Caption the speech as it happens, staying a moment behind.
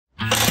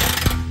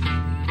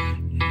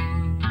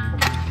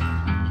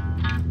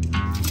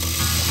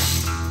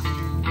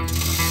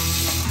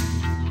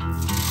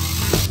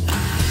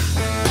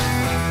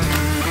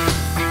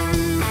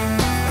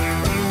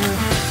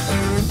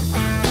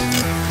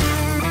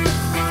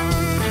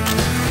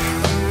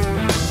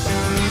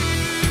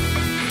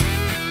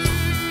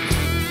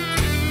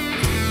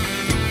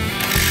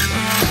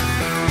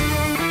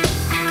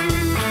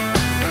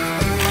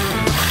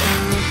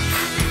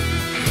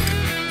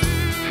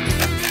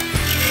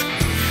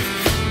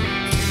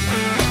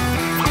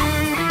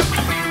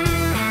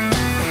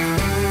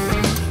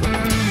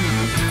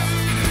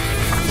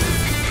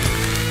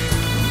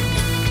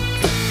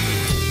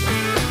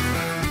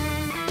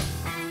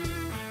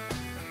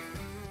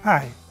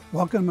Hi,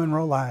 welcome to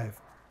Munro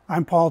Live.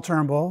 I'm Paul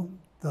Turnbull,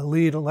 the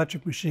lead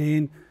electric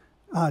machine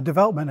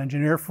development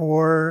engineer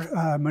for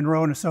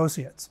Munro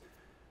Associates.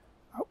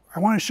 I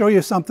want to show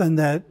you something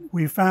that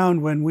we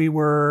found when we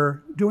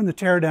were doing the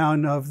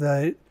teardown of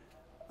the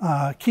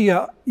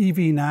KIA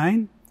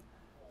EV9.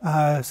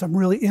 Some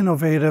really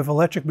innovative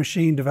electric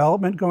machine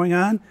development going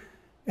on.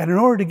 And in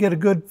order to get a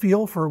good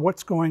feel for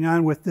what's going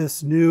on with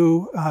this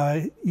new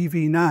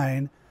EV9,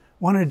 I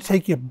wanted to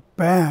take you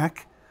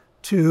back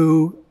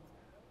to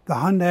the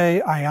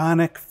Hyundai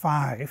Ioniq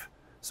 5.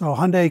 So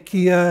Hyundai,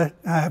 Kia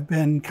have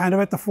been kind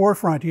of at the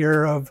forefront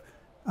here of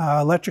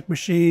electric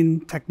machine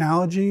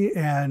technology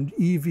and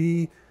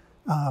EV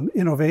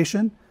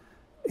innovation.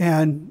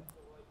 And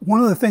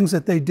one of the things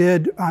that they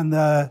did on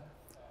the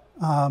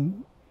Hyundai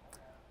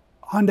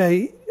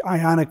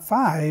Ioniq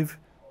 5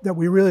 that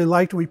we really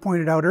liked, we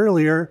pointed out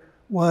earlier,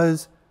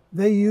 was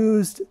they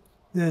used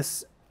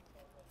this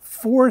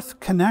fourth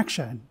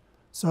connection.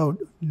 So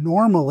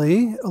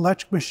normally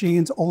electric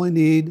machines only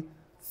need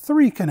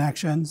 3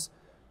 connections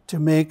to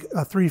make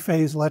a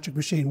 3-phase electric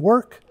machine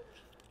work.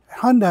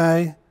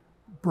 Hyundai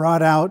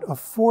brought out a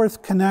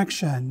 4th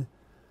connection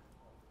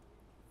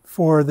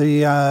for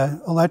the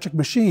electric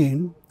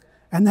machine,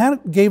 and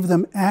that gave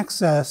them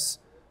access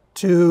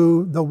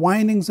to the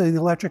windings of the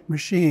electric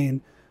machine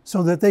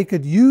so that they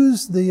could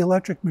use the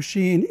electric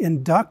machine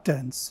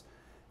inductance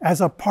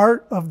as a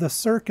part of the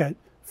circuit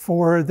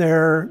for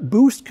their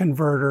boost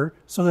converter,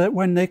 so that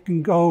when they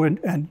can go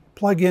and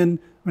plug in,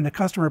 when the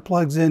customer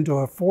plugs into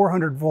a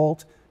 400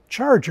 volt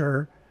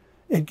charger,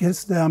 it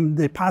gives them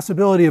the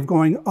possibility of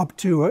going up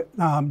to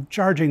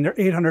charging their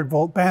 800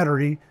 volt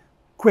battery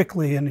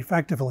quickly and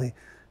effectively.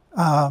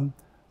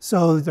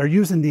 So they're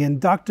using the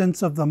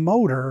inductance of the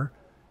motor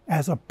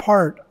as a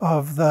part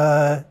of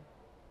the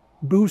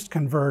boost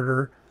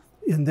converter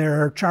in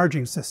their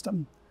charging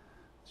system.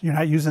 So you're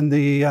not using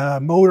the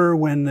motor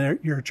when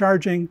you're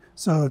charging,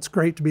 so it's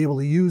great to be able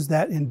to use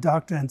that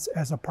inductance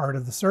as a part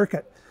of the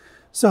circuit.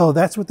 So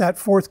that's what that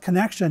 4th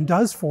connection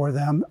does for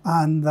them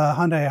on the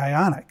Hyundai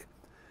Ioniq.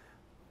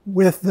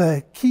 With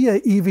the Kia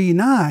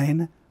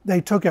EV9, they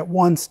took it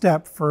one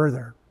step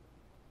further.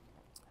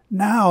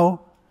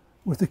 Now,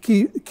 with the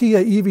Kia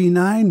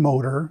EV9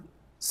 motor,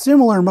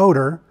 similar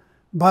motor,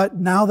 but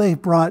now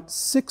they've brought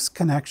 6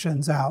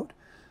 connections out.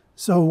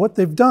 So what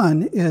they've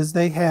done is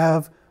they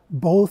have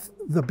both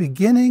the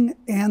beginning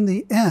and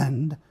the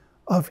end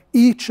of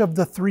each of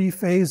the 3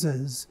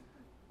 phases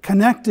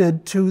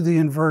connected to the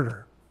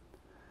inverter.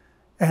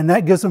 And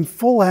that gives them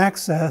full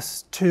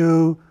access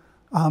to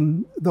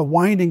the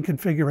winding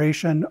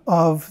configuration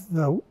of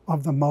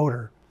the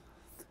motor.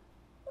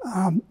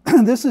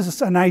 This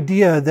is an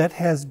idea that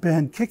has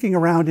been kicking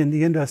around in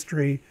the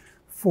industry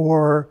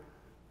for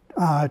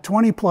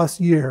 20 plus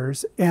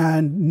years,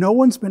 and no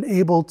one's been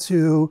able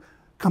to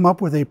come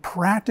up with a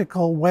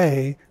practical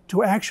way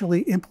to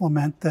actually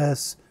implement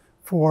this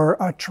for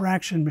a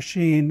traction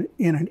machine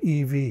in an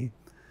EV.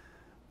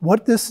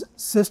 What this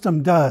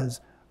system does,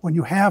 when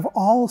you have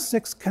all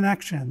 6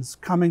 connections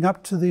coming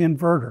up to the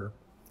inverter,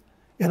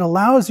 it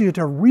allows you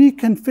to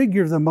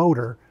reconfigure the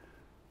motor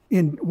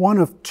in one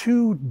of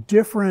 2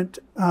 different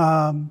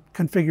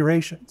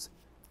configurations,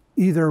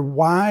 either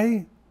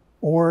Y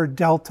or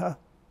Delta.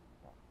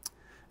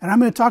 And I'm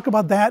going to talk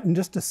about that in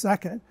just a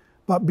second.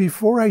 But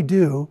before I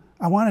do,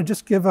 I want to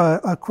just give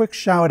a quick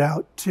shout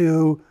out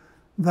to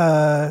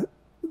the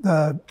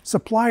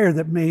supplier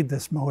that made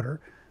this motor.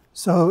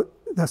 So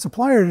the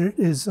supplier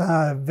is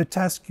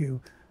Vitesco.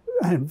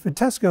 And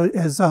Vitesco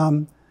is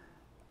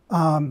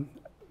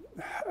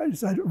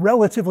a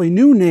relatively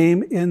new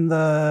name in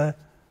the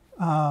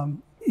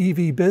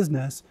EV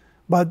business,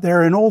 but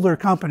they're an older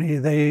company.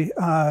 They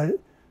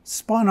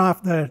spun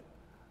off, the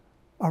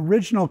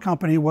original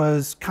company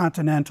was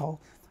Continental.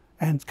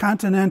 And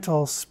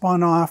Continental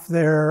spun off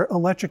their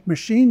electric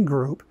machine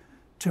group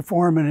to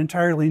form an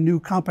entirely new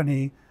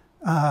company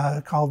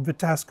called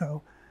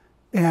Vitesco.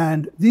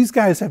 And these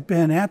guys have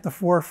been at the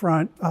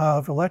forefront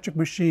of electric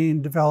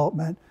machine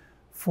development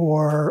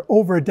for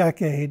over a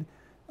decade.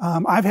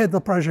 I've had the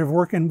pleasure of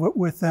working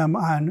with them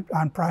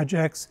on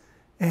projects,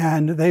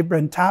 and they've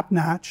been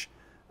top-notch.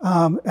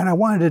 And I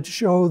wanted to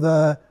show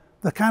the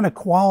kind of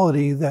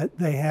quality that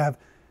they have.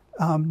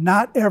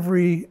 Not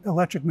every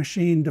electric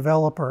machine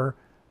developer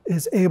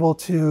is able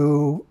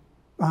to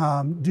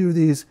do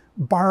these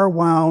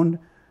bar-wound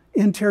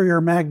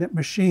interior magnet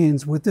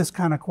machines with this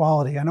kind of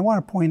quality. And I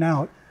want to point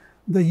out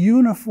the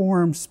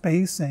uniform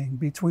spacing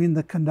between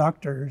the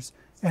conductors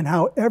and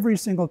how every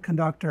single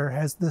conductor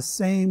has the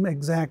same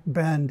exact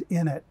bend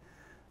in it.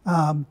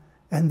 And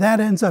that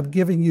ends up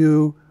giving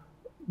you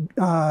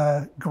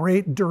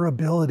great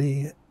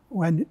durability.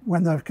 When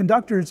the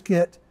conductors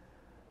get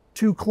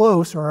too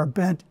close or are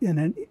bent in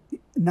a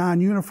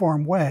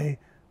non-uniform way,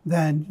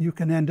 then you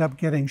can end up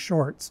getting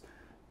shorts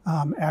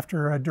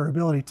after a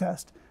durability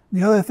test.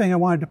 The other thing I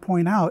wanted to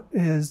point out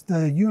is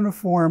the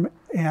uniform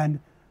and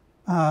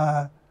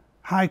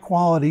high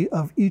quality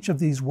of each of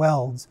these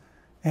welds.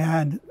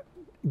 And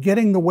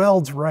getting the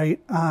welds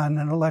right on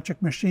an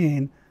electric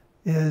machine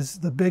is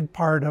the big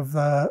part of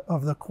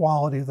the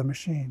quality of the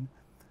machine.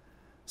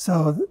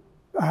 So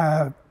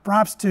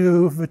props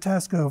to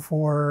Vitesco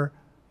for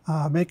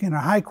making a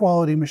high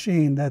quality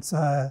machine that's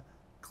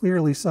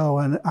clearly so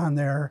on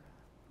there,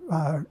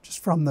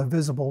 just from the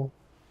visible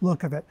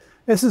look of it.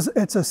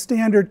 It's a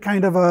standard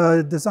kind of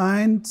a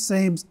design,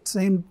 same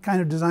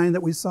kind of design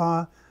that we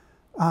saw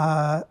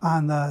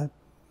on the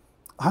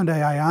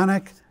Hyundai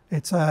Ioniq.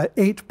 It's a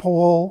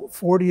 8-pole,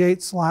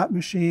 48-slot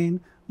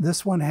machine.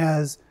 This one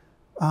has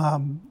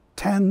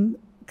 10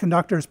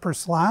 conductors per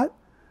slot,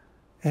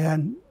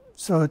 and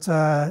so it's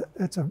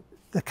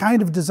the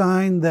kind of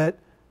design that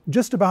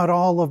just about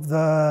all of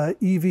the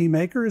EV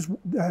makers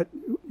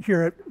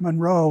here at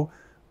Munro,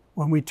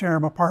 when we tear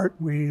them apart,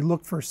 we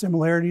look for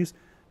similarities.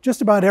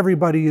 Just about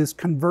everybody is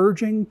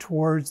converging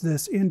towards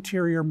this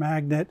interior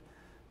magnet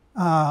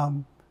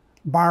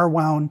bar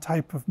wound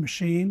type of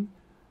machine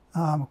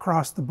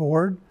across the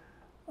board.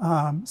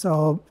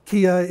 So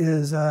KIA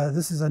is,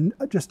 this is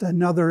just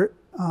another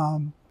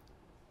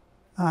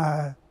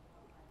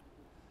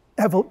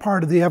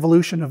part of the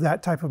evolution of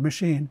that type of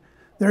machine.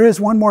 There is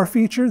one more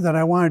feature that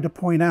I wanted to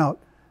point out.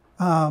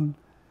 On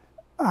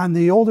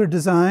the older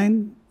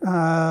design,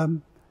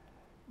 you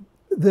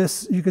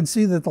can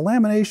see that the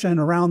lamination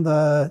around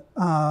the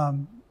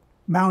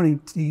mounting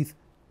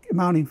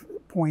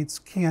points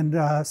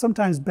can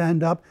sometimes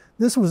bend up.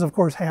 This was, of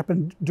course,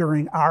 happened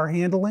during our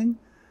handling,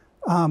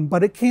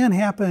 but it can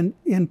happen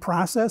in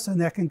process, and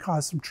that can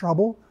cause some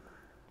trouble.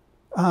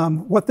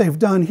 What they've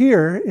done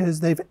here is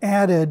they've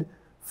added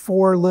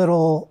 4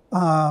 little,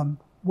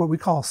 what we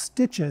call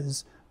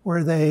stitches,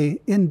 where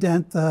they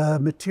indent the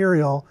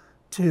material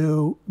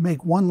to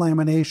make one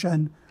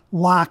lamination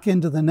lock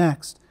into the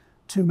next,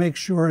 to make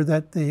sure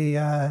that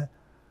the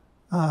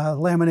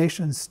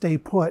laminations stay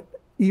put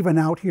even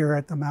out here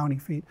at the mounting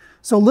feet.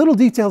 So little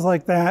details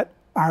like that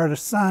are the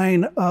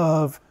sign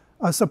of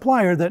a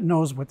supplier that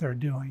knows what they're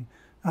doing.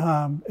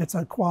 It's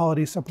a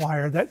quality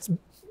supplier that's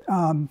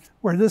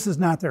where this is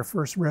not their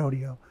first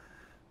rodeo.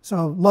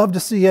 So love to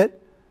see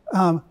it,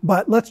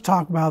 but let's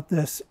talk about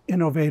this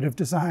innovative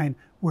design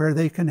where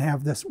they can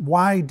have this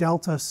Y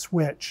delta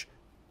switch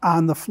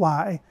on the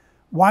fly.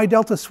 Y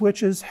delta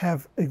switches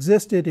have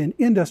existed in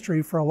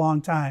industry for a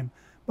long time,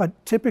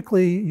 but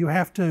typically you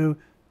have to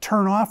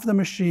turn off the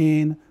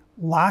machine,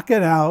 lock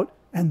it out,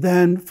 and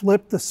then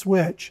flip the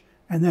switch,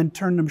 and then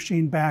turn the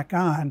machine back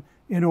on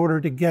in order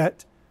to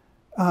get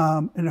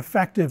an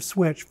effective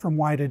switch from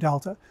Y to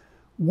delta.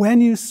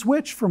 When you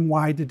switch from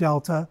Y to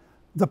delta,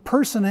 the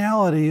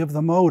personality of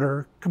the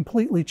motor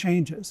completely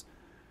changes.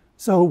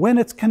 So when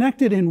it's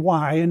connected in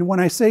Y, and when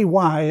I say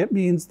Y, it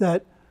means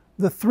that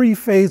the 3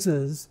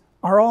 phases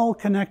are all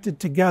connected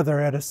together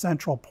at a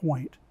central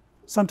point.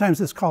 Sometimes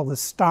it's called the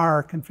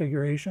star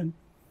configuration,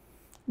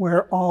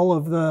 where all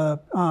of the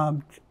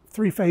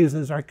 3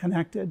 phases are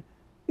connected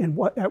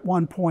at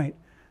one point.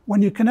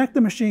 When you connect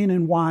the machine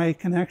in Y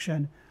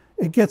connection,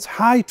 it gets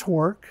high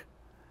torque,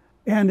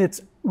 and it's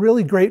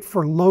really great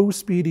for low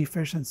speed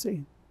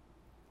efficiency.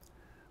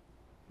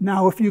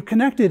 Now, if you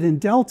connect it in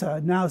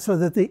delta, so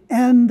that the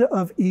end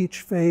of each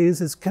phase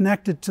is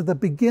connected to the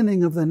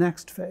beginning of the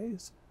next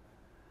phase.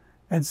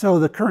 And so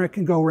the current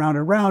can go round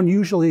and round.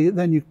 Usually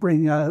then you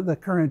bring the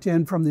current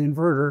in from the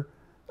inverter.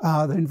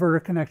 The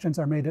inverter connections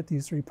are made at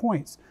these 3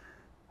 points.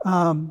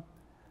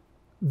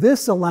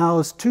 This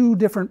allows 2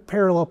 different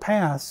parallel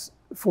paths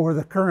for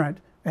the current.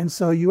 And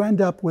so you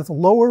end up with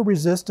lower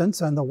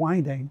resistance on the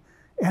winding,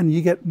 and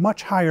you get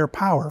much higher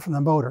power from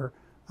the motor,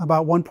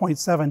 about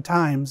 1.7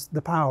 times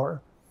the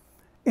power.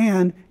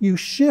 And you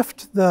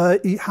shift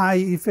the high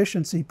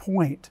efficiency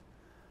point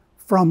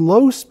from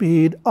low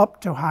speed up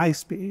to high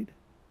speed.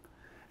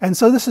 And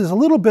so this is a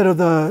little bit of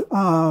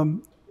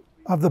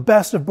the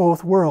best of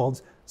both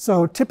worlds.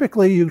 So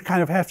typically you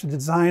kind of have to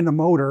design a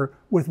motor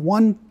with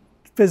one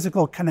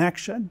physical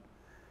connection,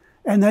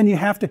 and then you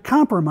have to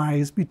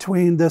compromise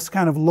between this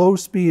kind of low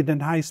speed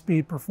and high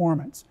speed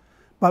performance.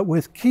 But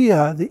with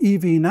KIA, the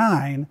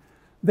EV9,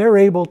 they're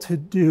able to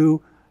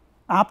do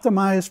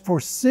optimized for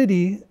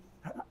city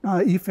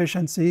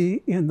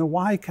efficiency in the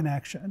Y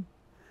connection.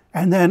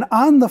 And then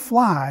on the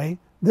fly,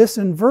 this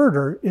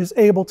inverter is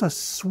able to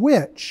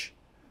switch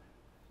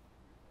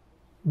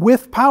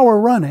with power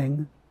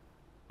running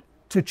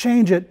to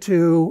change it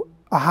to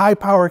a high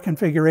power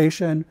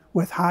configuration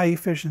with high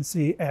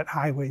efficiency at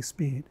highway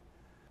speed.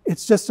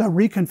 It's just a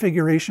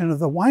reconfiguration of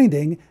the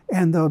winding,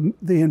 and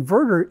the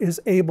inverter is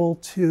able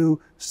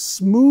to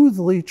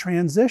smoothly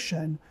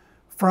transition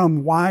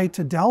from Y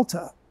to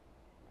delta.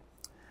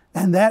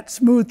 And that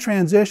smooth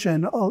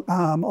transition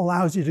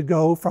allows you to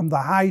go from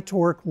the high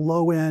torque,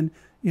 low end,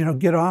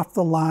 get off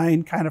the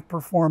line kind of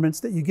performance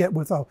that you get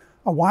with a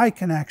Y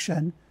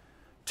connection,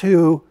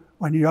 to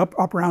when you're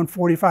up around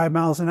 45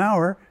 miles an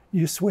hour,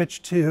 you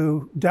switch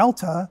to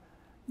delta.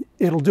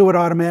 It'll do it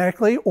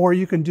automatically, or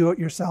you can do it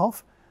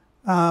yourself.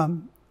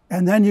 And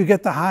then you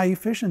get the high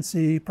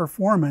efficiency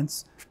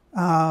performance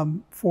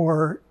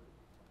for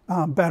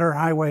better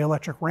highway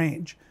electric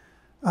range.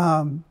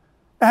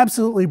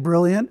 Absolutely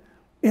brilliant.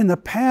 In the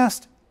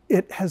past,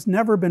 it has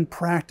never been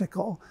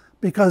practical,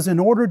 because in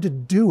order to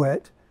do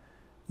it,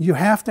 you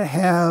have to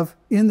have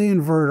in the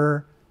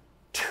inverter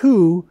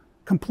 2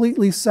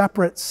 completely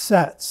separate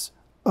sets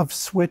of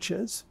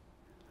switches.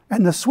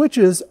 And the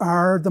switches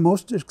are the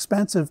most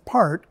expensive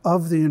part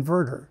of the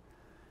inverter.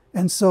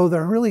 And so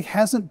there really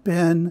hasn't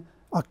been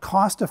a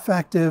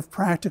cost-effective,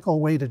 practical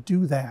way to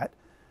do that.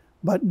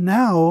 But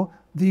now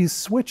these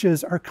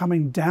switches are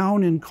coming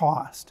down in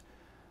cost.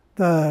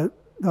 The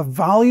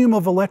volume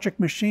of electric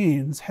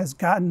machines has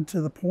gotten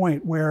to the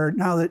point where,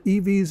 now that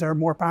EVs are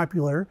more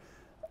popular,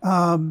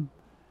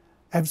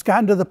 has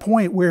gotten to the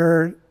point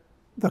where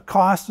the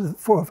cost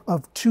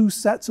of 2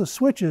 sets of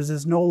switches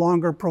is no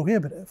longer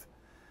prohibitive.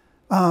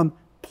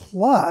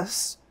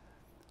 Plus,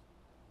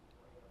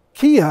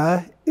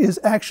 Kia is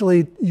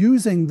actually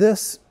using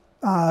this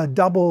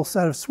double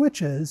set of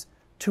switches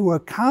to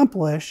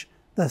accomplish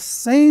the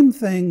same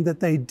thing that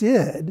they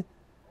did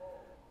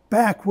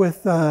back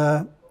with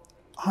the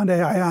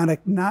Hyundai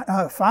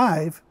Ioniq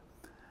 5,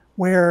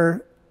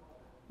 where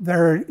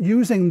they're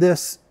using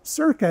this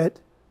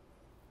circuit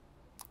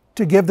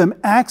to give them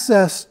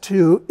access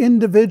to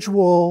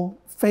individual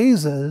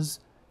phases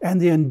and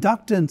the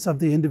inductance of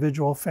the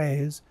individual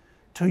phase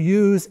to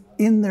use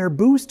in their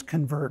boost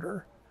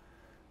converter.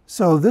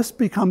 So this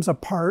becomes a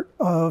part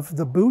of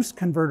the boost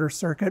converter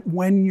circuit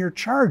when you're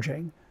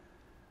charging.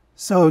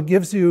 So it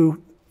gives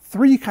you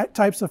 3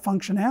 types of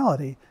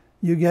functionality.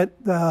 You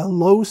get the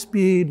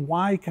low-speed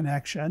Y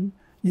connection,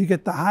 you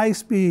get the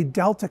high-speed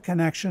delta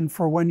connection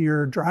for when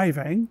you're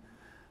driving,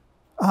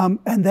 and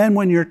then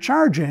when you're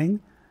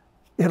charging,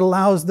 it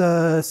allows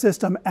the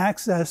system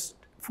access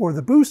for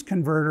the boost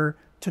converter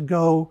to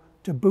go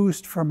to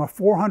boost from a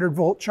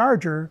 400-volt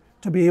charger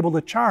to be able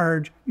to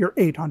charge your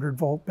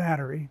 800-volt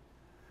battery.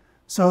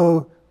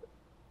 So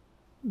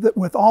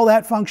with all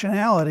that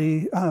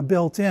functionality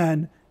built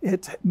in,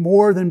 it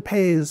more than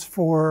pays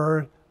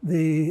for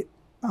the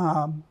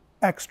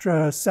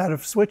extra set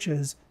of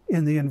switches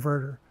in the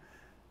inverter.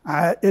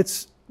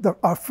 It's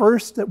a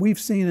first that we've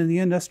seen in the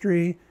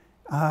industry,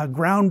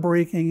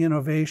 groundbreaking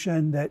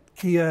innovation that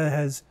Kia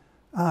has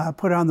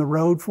put on the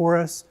road for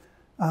us.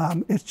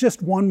 It's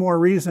just one more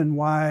reason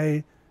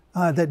why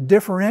that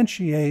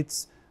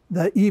differentiates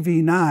the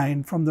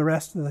EV9 from the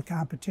rest of the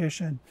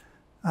competition.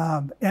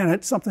 And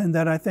it's something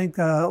that I think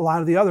a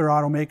lot of the other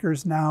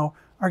automakers now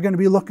are going to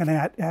be looking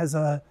at as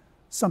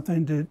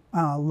something to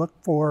look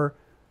for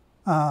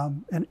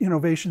an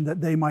innovation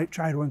that they might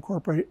try to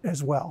incorporate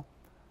as well.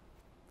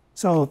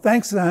 So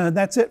thanks.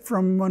 That's it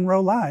from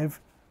Munro Live.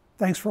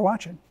 Thanks for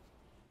watching.